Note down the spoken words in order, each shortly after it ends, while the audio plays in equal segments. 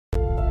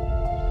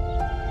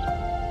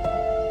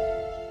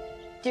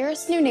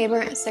Dearest new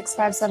neighbor at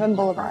 657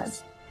 Boulevard.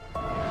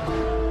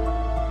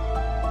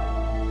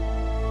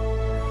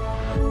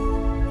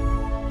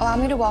 Allow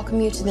me to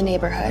welcome you to the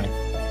neighborhood.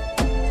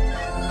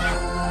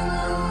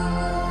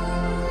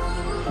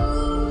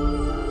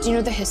 Do you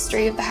know the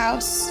history of the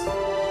house?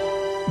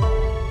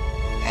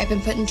 I've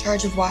been put in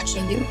charge of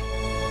watching you.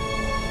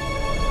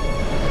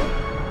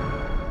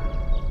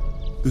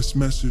 This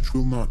message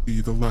will not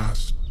be the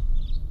last.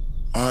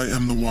 I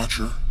am the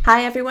Watcher.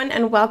 Hi everyone,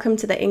 and welcome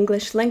to the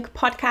English Link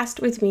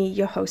podcast with me,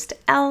 your host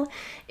Elle.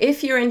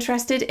 If you're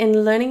interested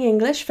in learning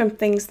English from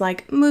things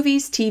like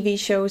movies, TV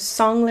shows,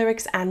 song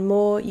lyrics and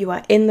more, you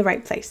are in the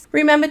right place.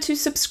 Remember to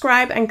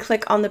subscribe and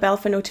click on the bell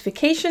for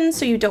notifications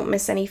so you don't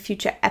miss any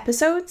future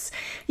episodes.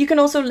 You can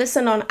also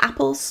listen on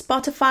Apple,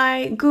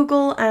 Spotify,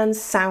 Google and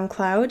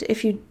SoundCloud.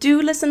 If you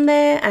do listen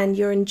there and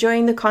you're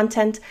enjoying the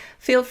content,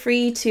 feel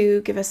free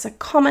to give us a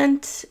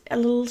comment, a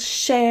little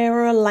share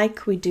or a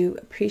like. We do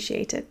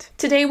appreciate it.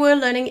 Today we're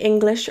learning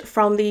English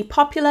from the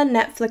popular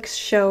Netflix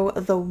show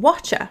The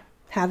Watcher.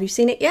 Have you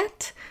seen it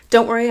yet?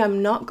 Don't worry,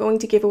 I'm not going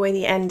to give away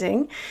the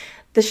ending.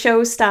 The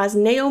show stars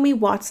Naomi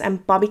Watts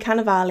and Bobby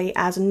Cannavale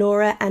as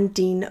Nora and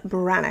Dean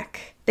Branagh.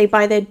 They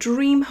buy their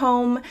dream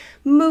home,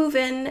 move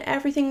in,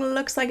 everything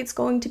looks like it's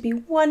going to be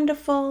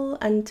wonderful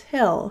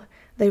until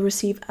they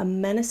receive a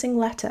menacing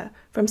letter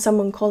from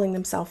someone calling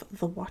themselves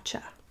The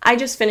Watcher. I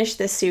just finished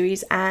this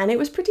series and it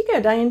was pretty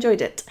good. I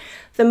enjoyed it.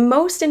 The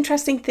most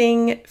interesting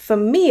thing for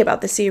me about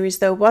the series,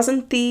 though,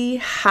 wasn't the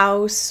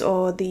house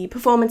or the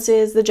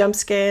performances, the jump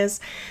scares.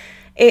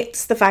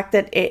 It's the fact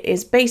that it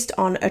is based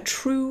on a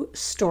true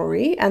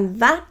story, and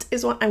that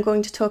is what I'm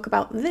going to talk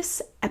about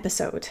this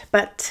episode.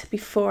 But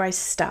before I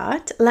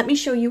start, let me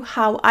show you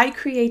how I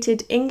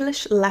created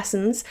English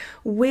lessons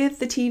with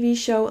the TV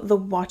show The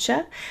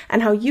Watcher,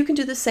 and how you can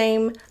do the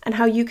same, and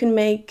how you can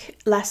make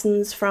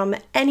lessons from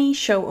any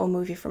show or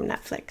movie from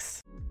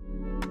Netflix.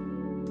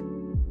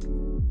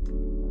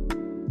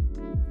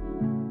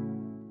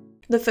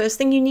 The first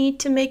thing you need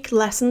to make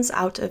lessons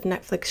out of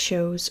Netflix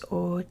shows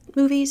or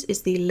movies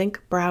is the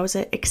Link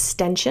browser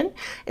extension.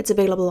 It's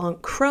available on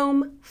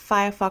Chrome,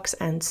 Firefox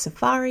and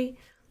Safari.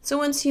 So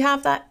once you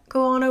have that,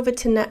 go on over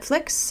to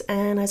Netflix,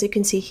 and as you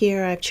can see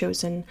here, I've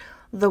chosen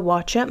The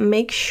Watcher.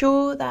 Make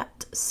sure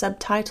that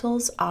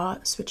subtitles are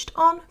switched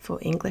on for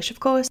English,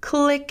 of course.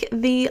 Click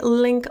the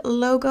Link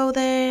logo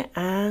there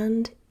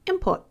and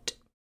import.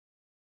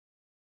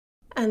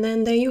 And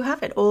then there you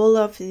have it, all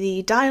of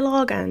the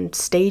dialogue and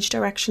stage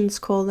directions,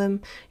 call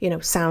them,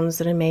 sounds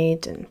that are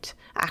made and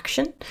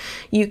action.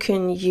 You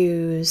can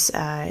use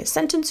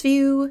sentence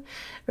view.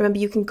 Remember,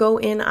 you can go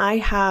in, I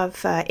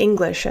have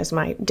English as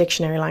my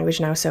dictionary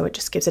language now, so it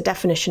just gives a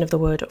definition of the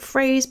word or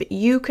phrase, but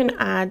you can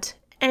add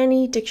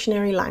any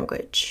dictionary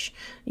language,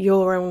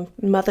 your own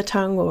mother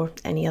tongue or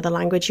any other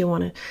language you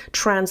want to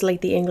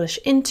translate the English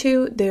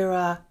into. There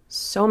are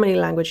so many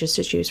languages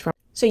to choose from.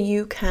 So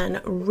you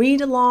can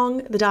read along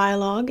the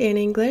dialogue in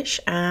English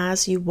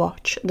as you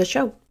watch the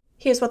show.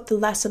 Here's what the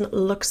lesson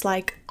looks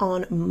like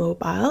on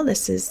mobile.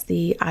 This is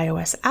the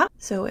iOS app.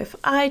 So if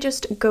I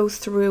just go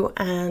through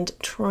and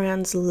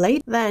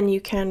translate, then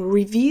you can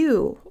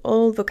review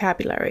all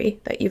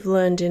vocabulary that you've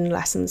learned in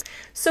lessons.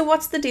 So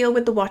what's the deal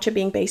with The Watcher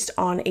being based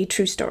on a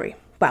true story?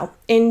 Well,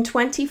 in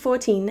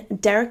 2014,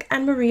 Derek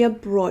and Maria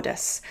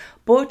Broaddus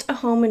bought a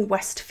home in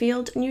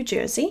Westfield, New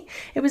Jersey.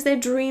 It was their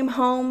dream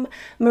home.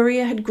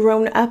 Maria had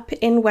grown up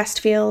in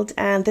Westfield,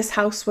 and this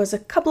house was a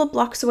couple of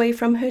blocks away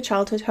from her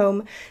childhood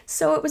home,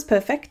 so it was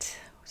perfect.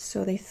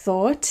 So they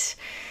thought.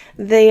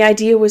 The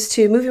idea was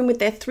to move in with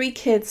their 3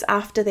 kids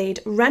after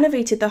they'd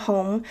renovated the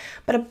home,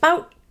 but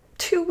about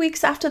 2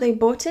 weeks after they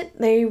bought it,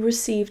 they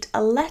received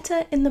a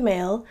letter in the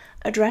mail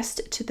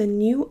addressed to the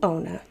new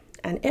owner,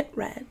 and it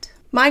read,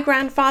 "My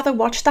grandfather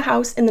watched the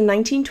house in the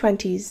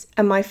 1920s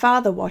and my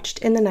father watched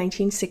in the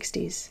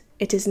 1960s.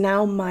 It is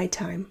now my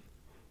time.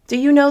 Do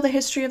you know the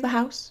history of the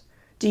house?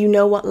 Do you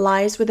know what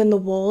lies within the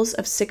walls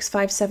of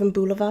 657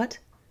 Boulevard?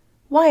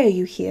 Why are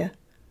you here?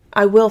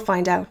 I will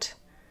find out.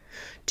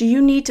 Do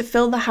you need to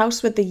fill the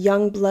house with the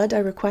young blood I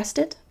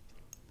requested?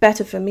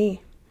 Better for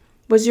me.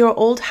 Was your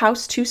old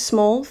house too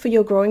small for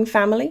your growing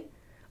family?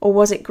 Or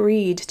was it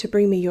greed to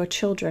bring me your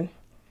children?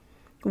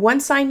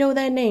 Once I know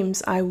their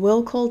names, I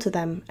will call to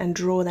them and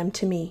draw them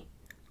to me,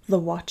 The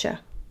Watcher."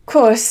 Of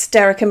course,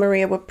 Derek and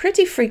Maria were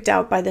pretty freaked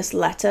out by this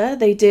letter.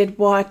 They did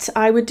what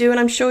I would do, and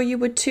I'm sure you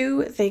would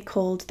too. They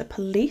called the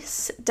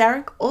police.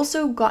 Derek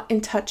also got in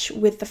touch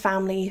with the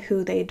family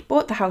who they'd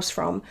bought the house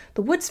from,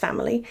 the Woods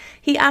family.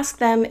 He asked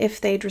them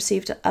if they'd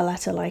received a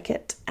letter like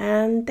it,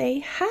 and they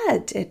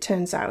had, it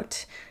turns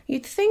out.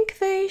 You'd think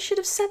they should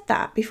have said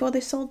that before they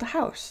sold the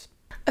house.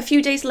 A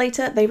few days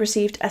later, they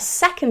received a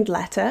second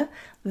letter.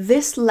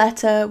 This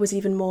letter was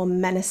even more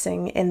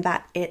menacing in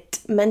that it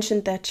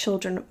mentioned their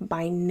children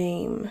by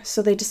name,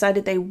 so they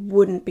decided they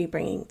wouldn't be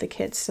bringing the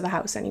kids to the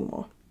house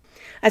anymore.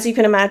 As you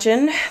can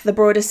imagine, the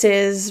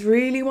Broadduses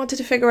really wanted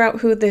to figure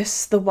out who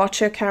the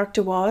Watcher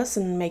character was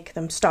and make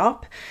them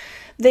stop.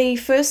 They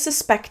first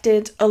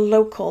suspected a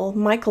local,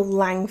 Michael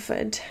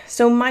Langford.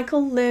 So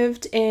Michael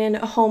lived in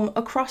a home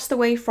across the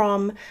way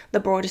from the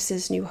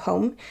Broaddus's new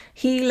home.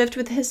 He lived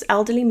with his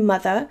elderly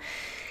mother.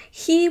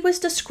 He was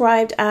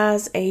described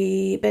as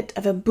a bit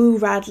of a Boo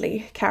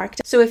Radley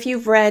character. So if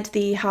you've read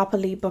the Harper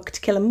Lee book To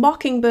Kill a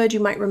Mockingbird,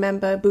 you might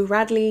remember Boo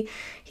Radley.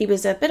 He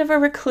was a bit of a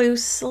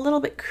recluse, a little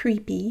bit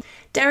creepy.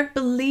 Derek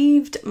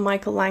believed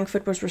Michael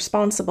Langford was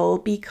responsible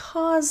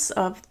because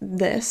of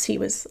this. He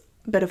was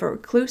a bit of a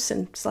recluse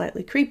and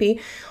slightly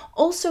creepy.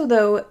 Also,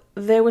 though,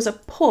 there was a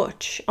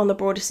porch on the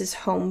Broaddus's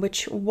home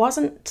which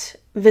wasn't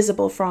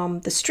visible from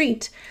the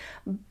street,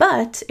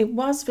 but it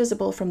was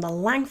visible from the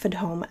Langford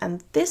home,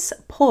 and this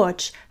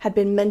porch had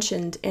been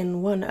mentioned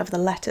in one of the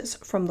letters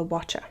from the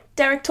Watcher.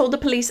 Derek told the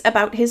police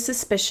about his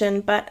suspicion,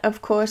 but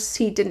of course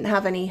he didn't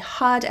have any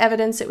hard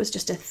evidence. It was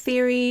just a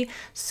theory,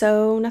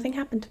 so nothing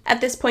happened.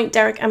 At this point,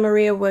 Derek and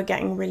Maria were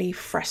getting really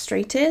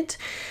frustrated.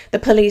 The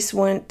police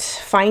weren't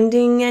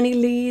finding any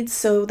leads,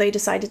 so they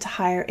decided to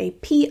hire a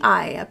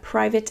PI, a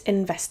private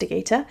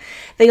investigator.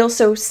 They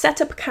also set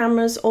up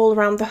cameras all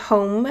around the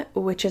home,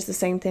 which is the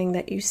same thing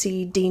that you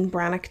see Dean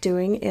Brannock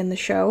doing in the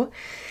show.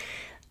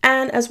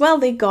 And as well,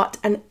 they got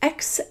an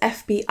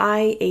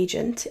ex-FBI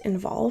agent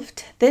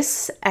involved.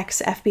 This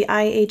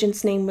ex-FBI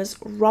agent's name was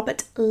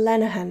Robert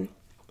Lenihan.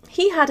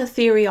 He had a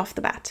theory off the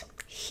bat.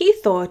 He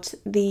thought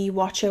the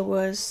Watcher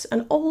was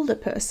an older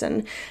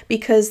person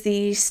because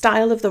the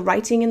style of the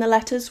writing in the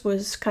letters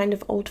was kind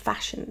of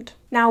old-fashioned.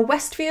 Now,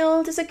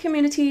 Westfield is a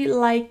community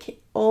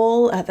like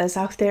all others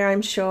out there,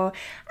 I'm sure,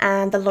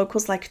 and the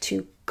locals like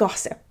to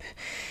gossip.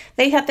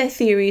 They had their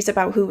theories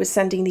about who was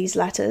sending these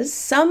letters.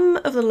 Some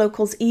of the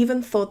locals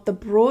even thought the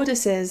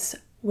Broadduses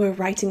were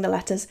writing the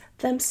letters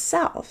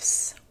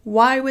themselves.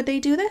 Why would they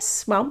do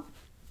this? Well,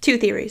 two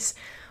theories.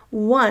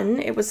 One,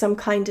 it was some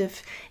kind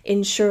of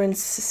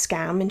insurance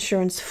scam,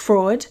 insurance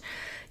fraud.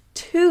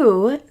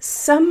 Two,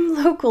 some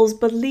locals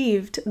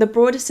believed the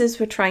Broadduses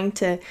were trying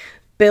to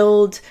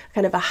build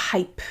kind of a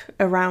hype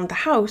around the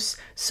house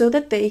so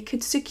that they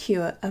could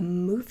secure a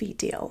movie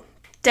deal.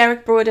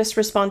 Derek Broaddus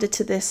responded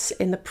to this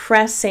in the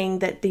press, saying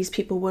that these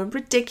people were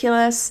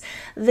ridiculous.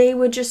 They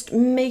were just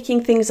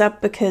making things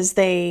up because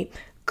they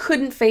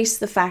couldn't face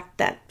the fact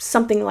that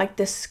something like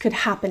this could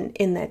happen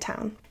in their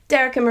town.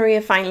 Derek and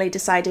Maria finally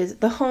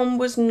decided the home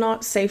was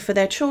not safe for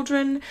their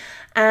children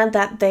and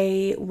that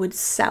they would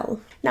sell.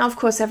 Now, of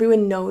course,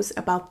 everyone knows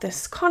about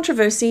this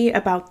controversy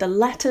about the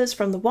letters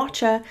from the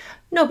Watcher.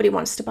 Nobody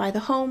wants to buy the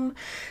home.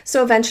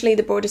 So eventually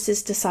the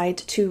Broadduses decide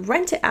to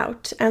rent it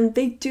out, and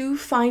they do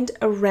find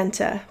a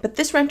renter. But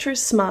this renter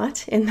is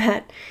smart in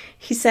that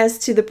he says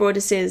to the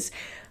Broadduses,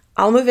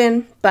 "I'll move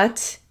in,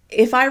 but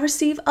if I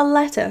receive a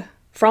letter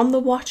from the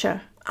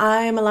Watcher,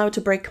 I am allowed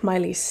to break my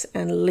lease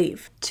and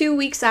leave." 2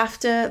 weeks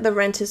after the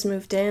renters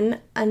moved in,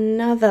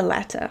 another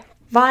letter.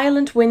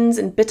 "Violent winds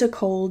and bitter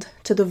cold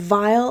to the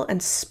vile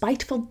and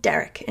spiteful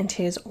Derek and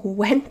his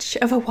wench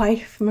of a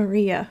wife,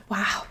 Maria."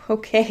 Wow,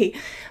 okay.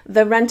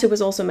 The renter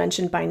was also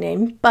mentioned by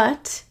name,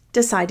 but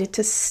decided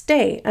to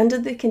stay under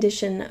the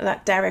condition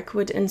that Derek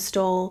would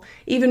install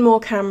even more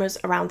cameras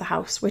around the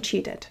house, which he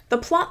did. The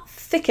plot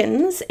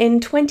thickens in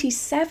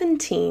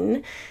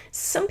 2017.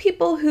 Some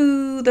people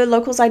who the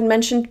locals I'd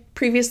mentioned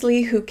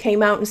previously who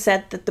came out and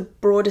said that the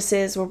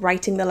Broadduses were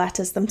writing the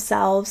letters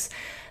themselves,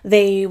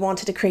 they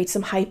wanted to create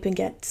some hype and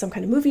get some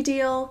kind of movie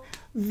deal.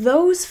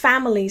 Those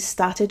families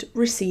started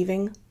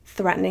receiving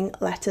threatening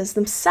letters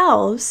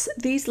themselves.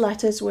 These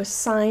letters were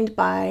signed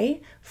by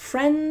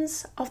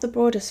friends of the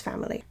Broaddus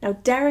family. Now,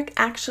 Derek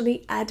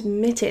actually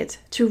admitted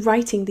to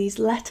writing these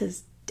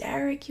letters.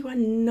 Derek, you are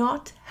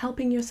not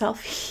helping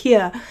yourself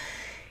here.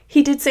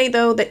 He did say,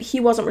 though, that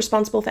he wasn't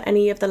responsible for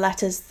any of the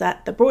letters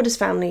that the Broaddus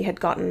family had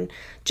gotten,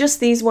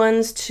 just these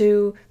ones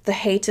to the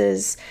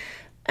haters.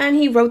 And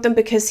he wrote them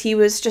because he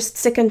was just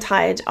sick and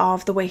tired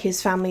of the way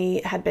his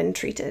family had been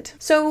treated.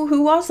 So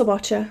who was the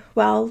Watcher?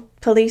 Well,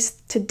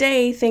 police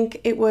today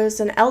think it was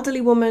an elderly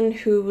woman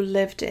who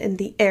lived in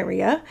the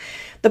area.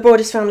 The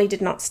Broaddus family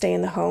did not stay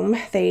in the home.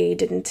 They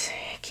didn't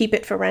keep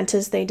it for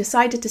renters. They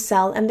decided to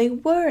sell, and they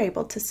were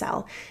able to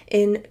sell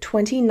in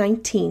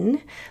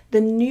 2019.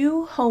 The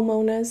new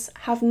homeowners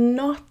have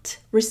not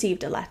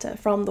received a letter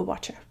from the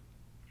Watcher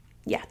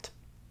yet.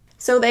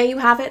 So there you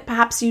have it.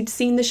 Perhaps you'd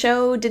seen the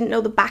show, didn't know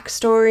the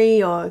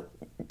backstory, or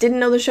didn't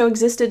know the show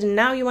existed and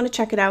now you want to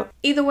check it out.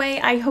 Either way,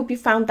 I hope you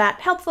found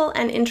that helpful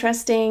and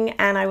interesting,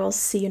 and I will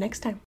see you next time.